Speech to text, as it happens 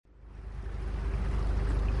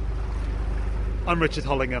I'm Richard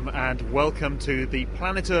Hollingham and welcome to the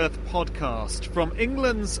Planet Earth podcast from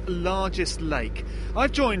England's largest lake.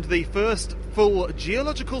 I've joined the first full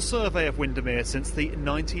geological survey of Windermere since the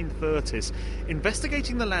 1930s,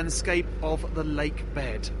 investigating the landscape of the lake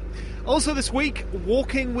bed. Also this week,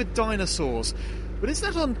 walking with dinosaurs. But is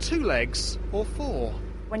that on 2 legs or 4?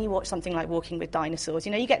 When you watch something like Walking with Dinosaurs,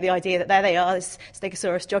 you get the idea that there they are, this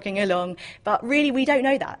Stegosaurus jogging along. But really, we don't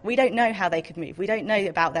know that. We don't know how they could move. We don't know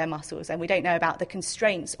about their muscles, and we don't know about the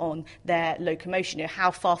constraints on their locomotion.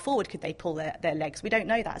 How far forward could they pull their legs? We don't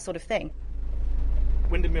know that sort of thing.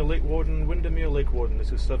 Windermere Lake Warden.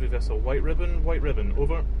 This is survey vessel White Ribbon,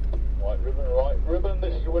 over. White Ribbon,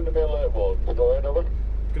 this is Windermere Lake Warden. Go ahead, over.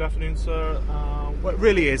 Good afternoon, sir. Well, it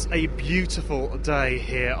really is a beautiful day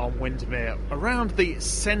here on Windermere. Around the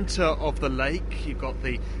centre of the lake, you've got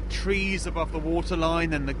the trees above the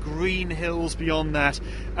waterline and the green hills beyond that,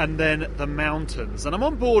 and then the mountains. And I'm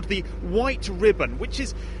on board the White Ribbon, which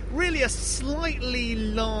is really a slightly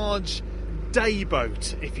large day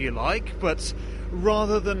boat, if you like, but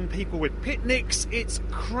rather than people with picnics, it's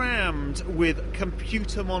crammed with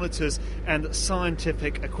computer monitors and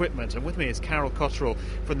scientific equipment. And with me is Carol Cotterill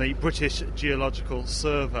from the British Geological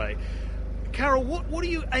Survey. Carol, what are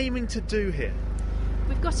you aiming to do here?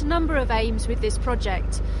 We've got a number of aims with this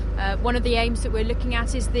project. One of the aims that we're looking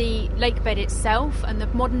at is the lake bed itself and the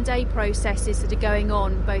modern day processes that are going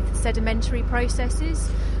on, both sedimentary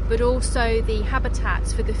processes but also the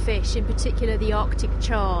habitats for the fish, in particular the Arctic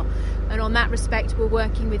char. And on that respect, we're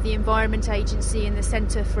working with the Environment Agency and the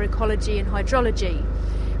Centre for Ecology and Hydrology.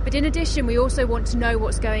 But in addition, we also want to know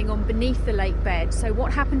what's going on beneath the lake bed. So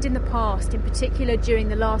what happened in the past, in particular during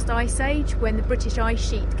the last ice age, when the British ice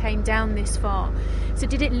sheet came down this far. So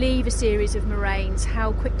did it leave a series of moraines?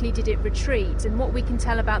 How quickly did it retreat? And what we can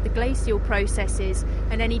tell about the glacial processes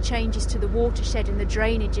and any changes to the watershed and the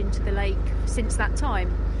drainage into the lake since that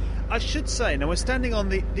time. I should say, now we're standing on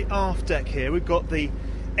the aft deck here. We've got the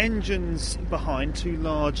engines behind, 2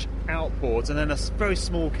 large outboards, and then a very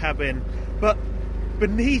small cabin. But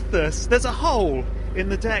beneath us, there's a hole in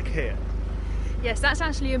the deck here. Yes, that's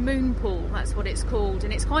actually a moon pool, that's what it's called,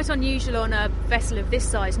 and it's quite unusual on a vessel of this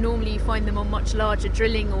size. Normally you find them on much larger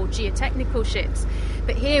drilling or geotechnical ships,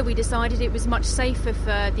 but here we decided it was much safer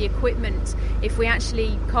for the equipment if we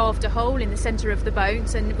actually carved a hole in the centre of the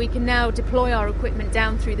boat, and we can now deploy our equipment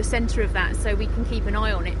down through the centre of that so we can keep an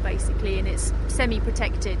eye on it basically, and it's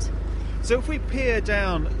semi-protected. So if we peer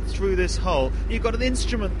down through this hole, you've got an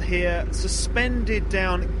instrument here suspended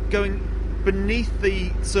down, going beneath the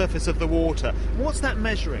surface of the water. What's that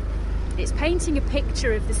measuring? It's painting a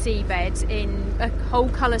picture of the seabed in a whole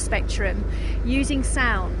colour spectrum using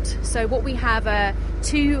sound. So what we have are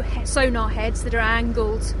 2 sonar heads that are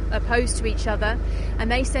angled opposed to each other,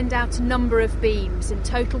 and they send out a number of beams. In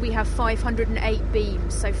total we have 508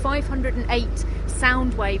 beams. So 508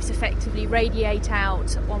 sound waves effectively radiate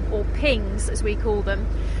out, or pings as we call them.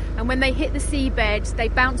 And when they hit the seabed, they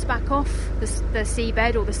bounce back off the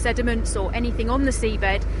seabed or the sediments or anything on the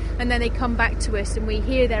seabed, and then they come back to us and we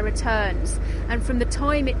hear their returns. And from the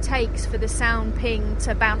time it takes for the sound ping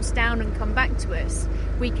to bounce down and come back to us,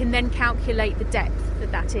 we can then calculate the depth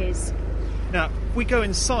that is. Now, if we go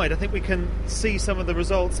inside, I think we can see some of the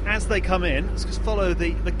results as they come in. Let's just follow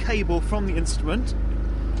the cable from the instrument.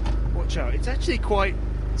 Watch out, it's actually quite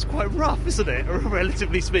rough, isn't it?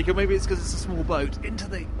 Relatively speaking. Maybe it's because it's a small boat. Into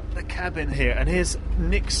the cabin here, and here's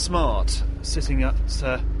Nick Smart sitting at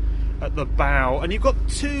the bow, and you've got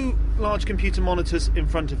 2 large computer monitors in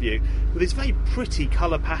front of you with these very pretty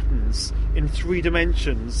colour patterns in 3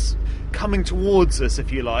 dimensions coming towards us,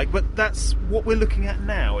 if you like. But that's what we're looking at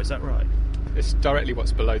now, is that right? It's directly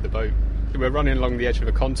what's below the boat. We're running along the edge of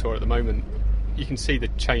a contour at the moment. You can see the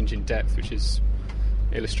change in depth, which is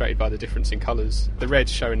illustrated by the difference in colours. The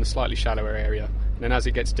red's showing the slightly shallower area, and then as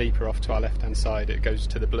it gets deeper off to our left-hand side, it goes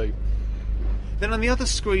to the blue. Then on the other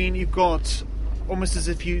screen, you've got, almost as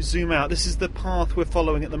if you zoom out, this is the path we're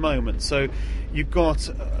following at the moment. So you've got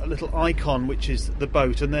a little icon, which is the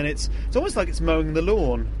boat, and then it's almost like it's mowing the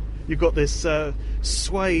lawn. You've got this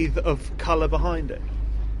swathe of colour behind it.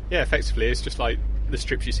 Yeah, effectively, it's just like the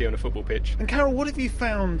strips you see on a football pitch. And Carol, what have you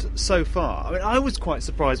found so far? I mean, I was quite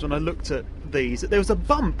surprised when I looked at these that there was a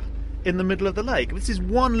bump in the middle of the lake. This is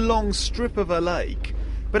one long strip of a lake,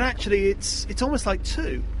 but actually it's almost like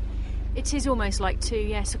 2. It is almost like 2,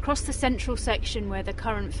 yes. Across the central section where the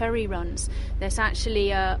current ferry runs, there's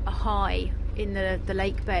actually a high in the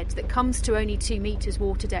lake bed that comes to only 2 metres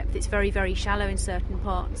water depth. It's very, very shallow in certain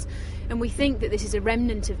parts. And we think that this is a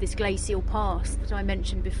remnant of this glacial past that I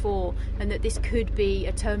mentioned before, and that this could be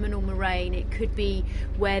a terminal moraine. It could be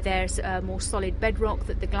where there's a more solid bedrock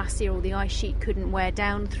that the glacier or the ice sheet couldn't wear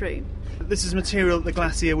down through. This is material that the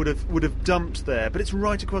glacier would have dumped there, but it's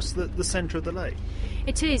right across the centre of the lake.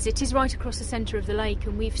 It is right across the centre of the lake,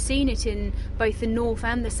 and we've seen it in both the north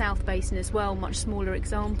and the south basin as well, much smaller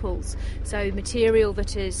examples. So material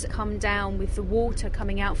that has come down with the water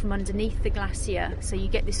coming out from underneath the glacier, so you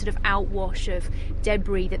get this sort of outwash of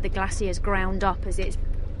debris that the glacier has ground up as it's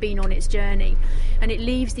been on its journey, and it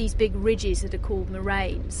leaves these big ridges that are called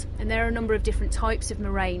moraines. And there are a number of different types of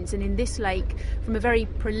moraines, and in this lake, from a very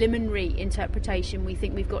preliminary interpretation, we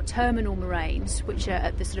think we've got terminal moraines, which are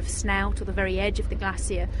at the sort of snout or the very edge of the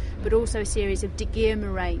glacier, but also a series of digear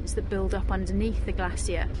moraines that build up underneath the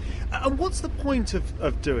glacier. And what's the point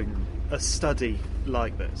of doing a study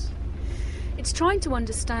like this? It's trying to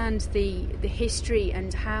understand the history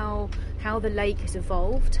and how the lake has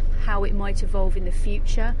evolved, how it might evolve in the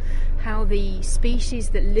future, how the species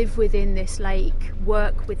that live within this lake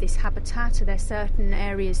work with this habitat. Are there certain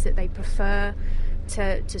areas that they prefer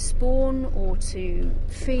to spawn or to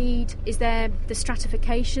feed? Is there the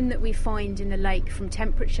stratification that we find in the lake from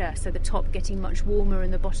temperature, so the top getting much warmer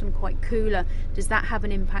and the bottom quite cooler? Does that have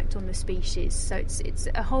an impact on the species? So it's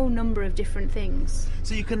a whole number of different things.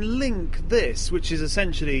 So you can link this, which is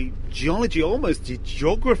essentially geology, almost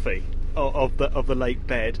geography of the lake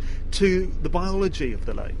bed, to the biology of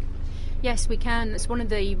the lake. Yes, we can. That's one of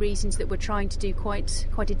the reasons that we're trying to do quite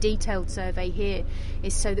a detailed survey here,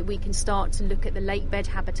 is so that we can start to look at the lake bed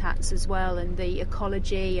habitats as well, and the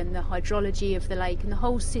ecology and the hydrology of the lake and the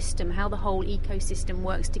whole system, how the whole ecosystem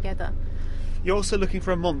works together. You're also looking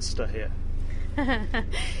for a monster here.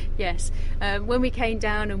 Yes. When we came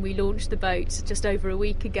down and we launched the boat just over a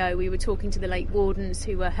week ago, we were talking to the lake wardens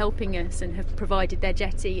who were helping us and have provided their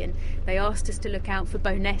jetty, and they asked us to look out for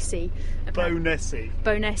Bow-nessie.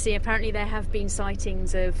 Bow-nessie. Apparently there have been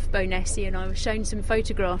sightings of Bow-nessie, and I was shown some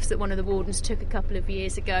photographs that one of the wardens took a couple of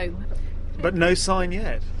years ago. But no sign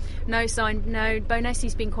yet? No sign, no.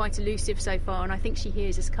 Bow-nessie's been quite elusive so far, and I think she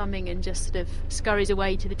hears us coming and just sort of scurries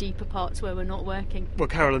away to the deeper parts where we're not working. Well,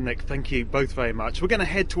 Carol and Nick, thank you both very much. We're going to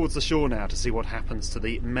head towards the shore now to see what happens to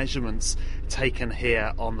the measurements taken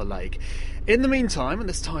here on the lake. In the meantime, and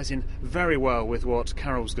this ties in very well with what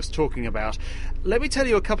Carol was just talking about, let me tell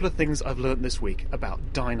you a couple of things I've learnt this week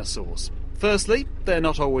about dinosaurs. Firstly, they're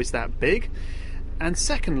not always that big. And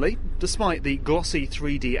secondly, despite the glossy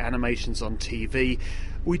 3D animations on TV,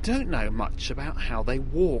 we don't know much about how they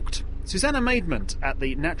walked. Susanna Maidment at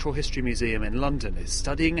the Natural History Museum in London is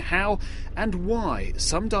studying how and why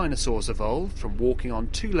some dinosaurs evolved from walking on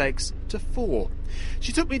 2 legs to 4.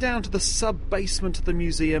 She took me down to the sub-basement of the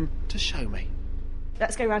museum to show me.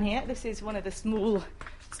 Let's go around here. This is one of the small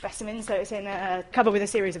specimens, so it's in a cupboard with a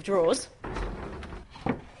series of drawers.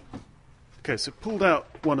 Okay, so pulled out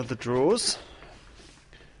one of the drawers.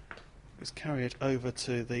 Let's carry it over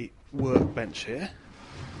to the workbench here.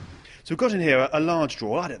 So we've got in here a large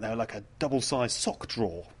drawer, I don't know, like a double-sized sock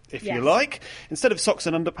drawer, if you like. Instead of socks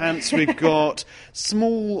and underpants, we've got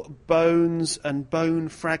small bones and bone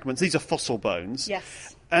fragments. These are fossil bones.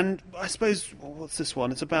 Yes. And I suppose, what's this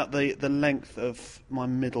one? It's about the length of my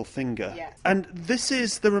middle finger. Yes. And this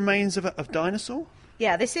is the remains of a dinosaur?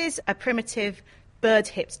 Yeah, this is a primitive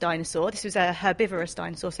bird-hipped dinosaur. This was a herbivorous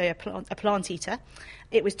dinosaur, so a plant eater.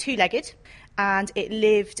 It was 2-legged, and it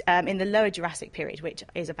lived in the lower Jurassic period, which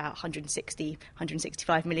is about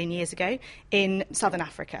 165 million years ago, in southern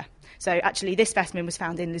Africa. So actually this specimen was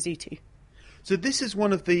found in Lesotho. So this is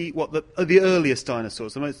one of the earliest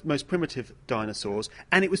dinosaurs, the most primitive dinosaurs,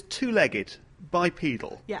 and it was 2-legged,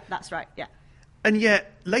 bipedal. Yeah, that's right, yeah. And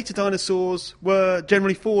yet, later dinosaurs were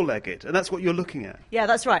generally 4-legged, and that's what you're looking at. Yeah,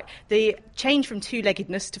 that's right. The change from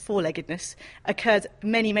 2-leggedness to 4-leggedness occurred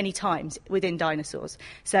many, many times within dinosaurs.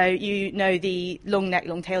 So you know the long-necked,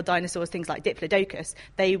 long-tailed dinosaurs, things like Diplodocus,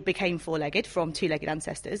 they became 4-legged from 2-legged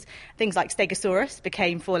ancestors. Things like Stegosaurus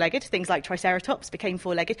became 4-legged. Things like Triceratops became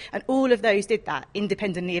 4-legged. And all of those did that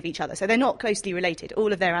independently of each other. So they're not closely related.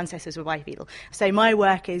 All of their ancestors were bipedal. So my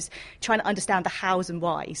work is trying to understand the hows and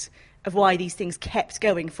whys of why these things kept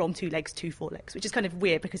going from 2 legs to 4 legs, which is kind of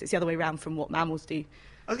weird because it's the other way around from what mammals do.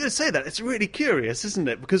 I was going to say that. It's really curious, isn't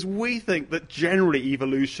it? Because we think that generally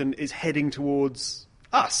evolution is heading towards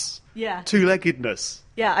us. Yeah. 2-leggedness.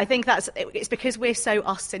 Yeah, I think it's because we're so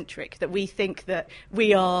us-centric that we think that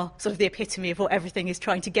we are sort of the epitome of what everything is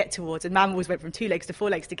trying to get towards, and mammals went from 2 legs to 4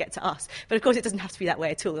 legs to get to us. But of course it doesn't have to be that way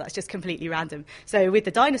at all. That's just completely random. So with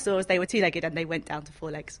the dinosaurs, they were 2-legged and they went down to 4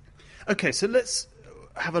 legs. Okay, so let's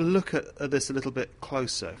have a look at this a little bit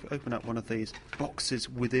closer. If we open up one of these boxes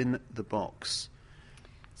within the box.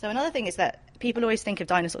 So another thing is that people always think of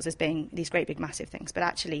dinosaurs as being these great big massive things, but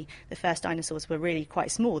actually the first dinosaurs were really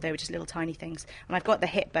quite small. They were just little tiny things. And I've got the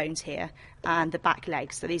hip bones here and the back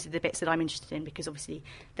legs. So these are the bits that I'm interested in because obviously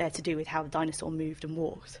they're to do with how the dinosaur moved and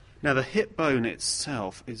walked. Now, the hip bone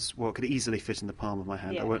itself is what could easily fit in the palm of my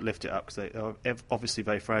hand. Yeah. I won't lift it up because they are obviously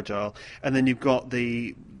very fragile. And then you've got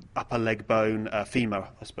the upper leg bone, femur,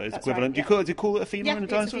 I suppose, That's equivalent. right, Do you call it a femur Yeah, in a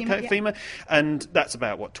it's a dinosaur? femur, Okay, yeah. femur. And that's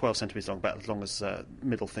about, 12 centimetres long, about as long as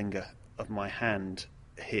middle finger of my hand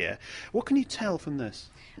here. What can you tell from this?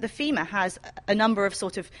 The femur has a number of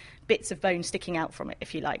sort of bits of bone sticking out from it,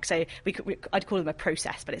 if you like. So I'd call them a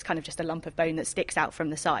process, but it's kind of just a lump of bone that sticks out from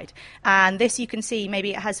the side. And this, you can see,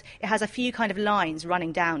 maybe it has a few kind of lines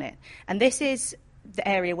running down it. And this is the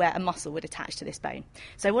area where a muscle would attach to this bone.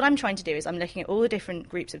 So what I'm trying to do is I'm looking at all the different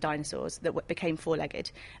groups of dinosaurs that became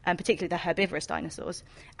four-legged, particularly the herbivorous dinosaurs,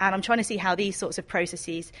 and I'm trying to see how these sorts of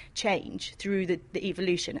processes change through the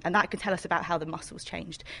evolution, and that can tell us about how the muscles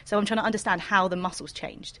changed. So I'm trying to understand how the muscles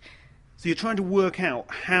changed. So you're trying to work out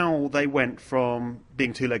how they went from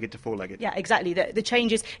being two-legged to four-legged. Yeah, exactly. The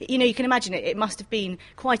changes, you can imagine it must have been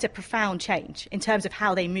quite a profound change in terms of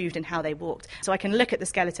how they moved and how they walked. So I can look at the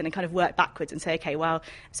skeleton and kind of work backwards and say, okay, well,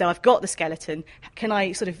 so I've got the skeleton. Can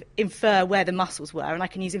I sort of infer where the muscles were? And I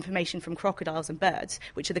can use information from crocodiles and birds,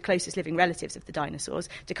 which are the closest living relatives of the dinosaurs,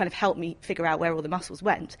 to kind of help me figure out where all the muscles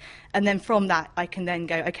went. And then from that, I can then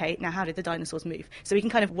go, okay, now how did the dinosaurs move? So we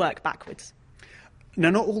can kind of work backwards. Now,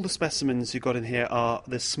 not all the specimens you've got in here are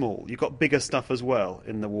this small. You've got bigger stuff as well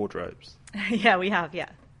in the wardrobes. Yeah, we have, yeah.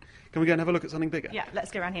 Can we go and have a look at something bigger? Yeah, let's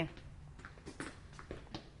go around here.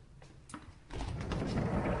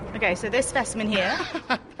 Okay, so this specimen here.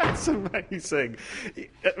 That's amazing.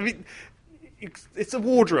 I mean, it's a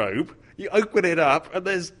wardrobe. You open it up and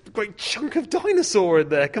there's a great chunk of dinosaur in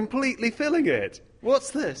there, completely filling it.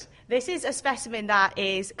 What's this? This is a specimen that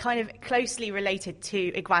is kind of closely related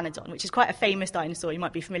to Iguanodon, which is quite a famous dinosaur. You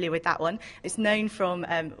might be familiar with that one. It's known from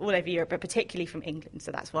all over Europe, but particularly from England.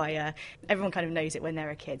 So that's why everyone kind of knows it when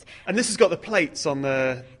they're a kid. And this has got the plates on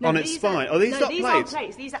its spine. These not these plates? aren't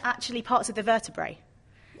plates. These are actually parts of the vertebrae.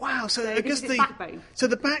 Wow, so I this guess is its backbone. So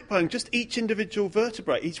the backbone, just each individual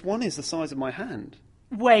vertebrae, each one is the size of my hand.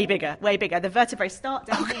 Way bigger, way bigger. The vertebrae start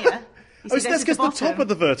down here. Oh, so that's because the top of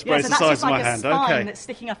the vertebrae is the size of my hand. So that's just like a spine Okay. that's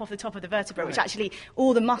sticking up off the top of the vertebra, which actually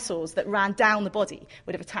all the muscles that ran down the body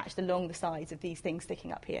would have attached along the sides of these things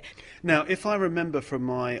sticking up here. Now, if I remember from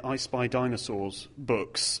my I Spy Dinosaurs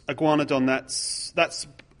books, Iguanodon, that's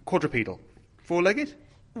quadrupedal. Four-legged?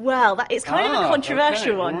 Well, it's kind of a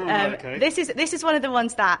controversial okay. one. Okay. This is one of the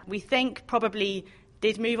ones that we think probably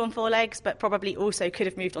did move on four legs, but probably also could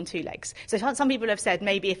have moved on two legs. So some people have said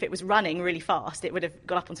maybe if it was running really fast, it would have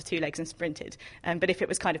got up onto two legs and sprinted. But if it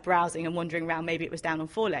was kind of browsing and wandering around, maybe it was down on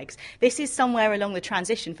four legs. This is somewhere along the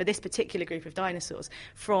transition for this particular group of dinosaurs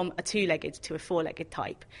from a two-legged to a four-legged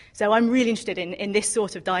type. So I'm really interested in this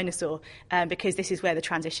sort of dinosaur because this is where the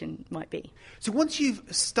transition might be. So once you've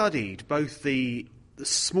studied both the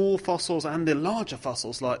small fossils and the larger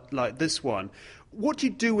fossils like this one, what do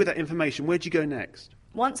you do with that information? Where do you go next?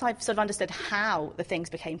 Once I've sort of understood how the things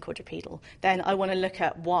became quadrupedal, then I want to look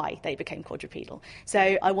at why they became quadrupedal.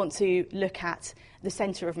 So I want to look at the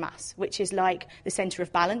centre of mass, which is like the centre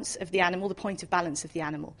of balance of the animal, the point of balance of the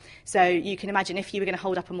animal. So you can imagine if you were going to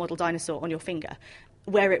hold up a model dinosaur on your finger,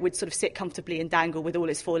 where it would sort of sit comfortably and dangle with all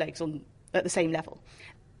its four legs on at the same level.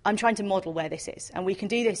 I'm trying to model where this is, and we can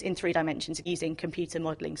do this in 3 dimensions using computer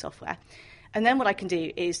modelling software. And then what I can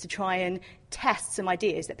do is to try and test some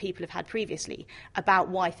ideas that people have had previously about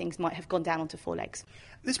why things might have gone down onto 4 legs.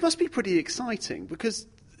 This must be pretty exciting because,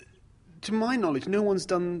 to my knowledge, no one's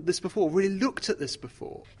done this before, really looked at this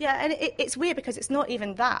before. Yeah, and it's weird because it's not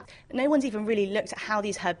even that. No one's even really looked at how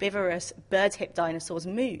these herbivorous bird-hipped dinosaurs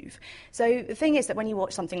move. So the thing is that when you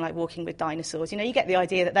watch something like Walking with Dinosaurs, you get the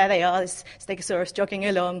idea that there they are, this Stegosaurus jogging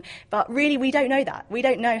along, but really we don't know that. We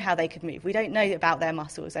don't know how they could move. We don't know about their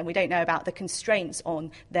muscles, and we don't know about the constraints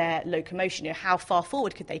on their locomotion. How far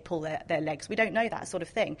forward could they pull their legs? We don't know that sort of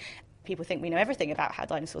thing. People think we know everything about how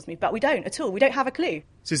dinosaurs move, but we don't at all. We don't have a clue.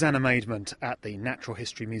 Susanna Maidment at the Natural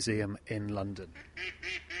History Museum in London.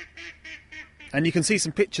 And you can see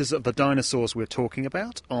some pictures of the dinosaurs we're talking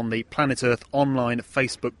about on the Planet Earth online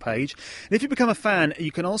Facebook page. And if you become a fan, you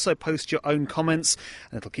can also post your own comments,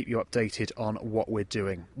 and it'll keep you updated on what we're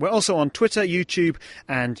doing. We're also on Twitter, YouTube,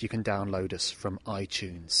 and you can download us from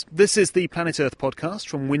iTunes. This is the Planet Earth podcast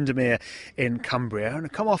from Windermere in Cumbria. And I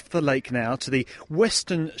come off the lake now to the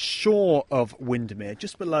western shore of Windermere,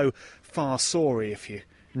 just below Farsori, if you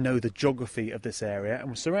know the geography of this area, and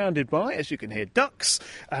we're surrounded by, as you can hear, ducks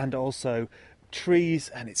and also trees,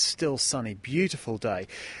 and it's still sunny. Beautiful day.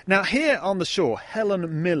 Now, here on the shore,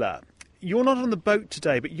 Helen Miller, you're not on the boat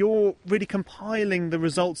today, but you're really compiling the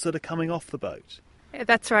results that are coming off the boat.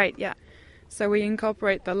 That's right, yeah. So we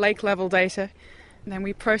incorporate the lake level data, and then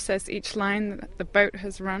we process each line that the boat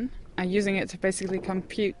has run, using it to basically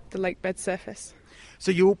compute the lake bed surface.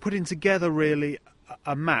 So you're putting together really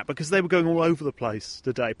a map, because they were going all over the place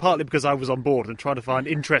today, partly because I was on board and trying to find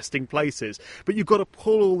interesting places, but you've got to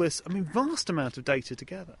pull all this, vast amount of data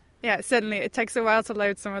together. Yeah, certainly. It takes a while to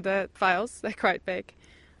load some of the files. They're quite big.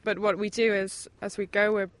 But what we do is, as we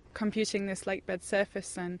go, we're computing this lake bed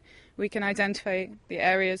surface, and we can identify the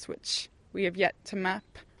areas which we have yet to map.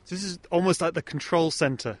 So this is almost like the control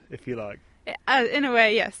centre, if you like. In a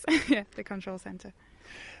way, yes. Yeah, the control centre.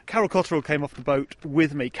 Carol Cotterill came off the boat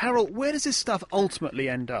with me. Carol, where does this stuff ultimately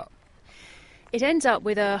end up? It ends up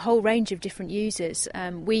with a whole range of different users.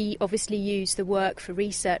 We obviously use the work for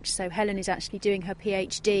research, so Helen is actually doing her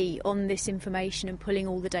PhD on this information and pulling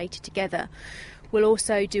all the data together. We'll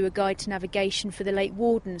also do a guide to navigation for the Lake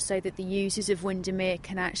Warden so that the users of Windermere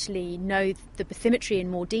can actually know the bathymetry in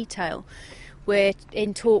more detail. We're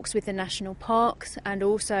in talks with the national parks and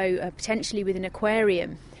also potentially with an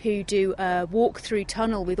aquarium who do a walk-through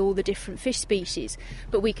tunnel with all the different fish species,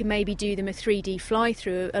 but we can maybe do them a 3D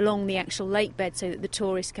fly-through along the actual lake bed so that the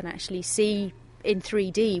tourists can actually see in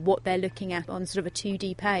 3D what they're looking at on sort of a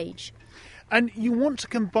 2D page. And you want to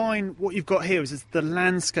combine what you've got here is the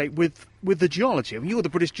landscape with the geology. You're the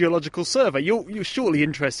British Geological Survey. You're surely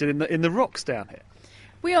interested in the rocks down here.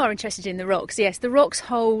 We are interested in the rocks, yes. The rocks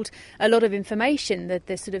hold a lot of information,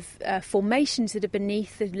 the sort of formations that are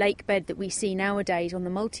beneath the lake bed that we see nowadays on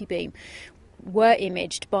the multibeam were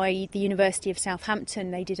imaged by the University of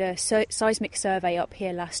Southampton. They did a seismic survey up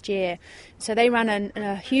here last year. So they ran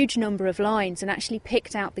a huge number of lines and actually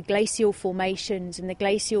picked out the glacial formations and the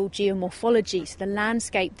glacial geomorphology, so the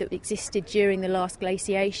landscape that existed during the last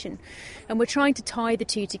glaciation. And we're trying to tie the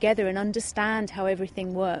two together and understand how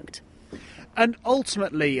everything worked. And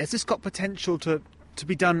ultimately, has this got potential to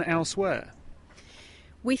be done elsewhere?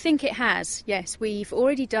 We think it has, yes. We've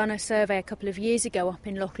already done a survey a couple of years ago up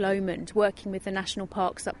in Loch Lomond, working with the national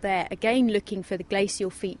parks up there, again looking for the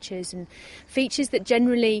glacial features and features that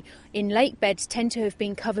generally in lake beds tend to have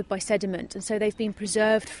been covered by sediment, and so they've been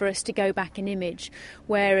preserved for us to go back and image,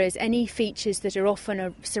 whereas any features that are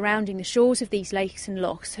often surrounding the shores of these lakes and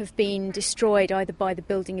lochs have been destroyed either by the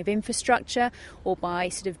building of infrastructure or by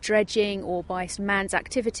sort of dredging or by man's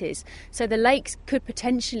activities. So the lakes could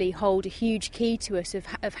potentially hold a huge key to us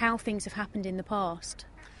of how things have happened in the past.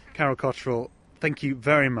 Carol Cotterill, thank you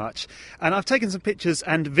very much. And I've taken some pictures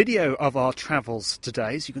and video of our travels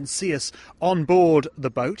today, so you can see us on board the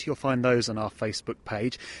boat. You'll find those on our Facebook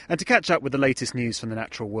page. And to catch up with the latest news from the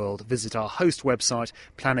natural world, visit our host website,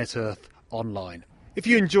 Planet Earth Online. If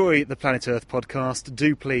you enjoy the Planet Earth podcast,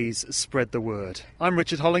 do please spread the word. I'm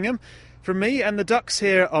Richard Hollingham. From me and the ducks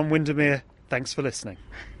here on Windermere, thanks for listening.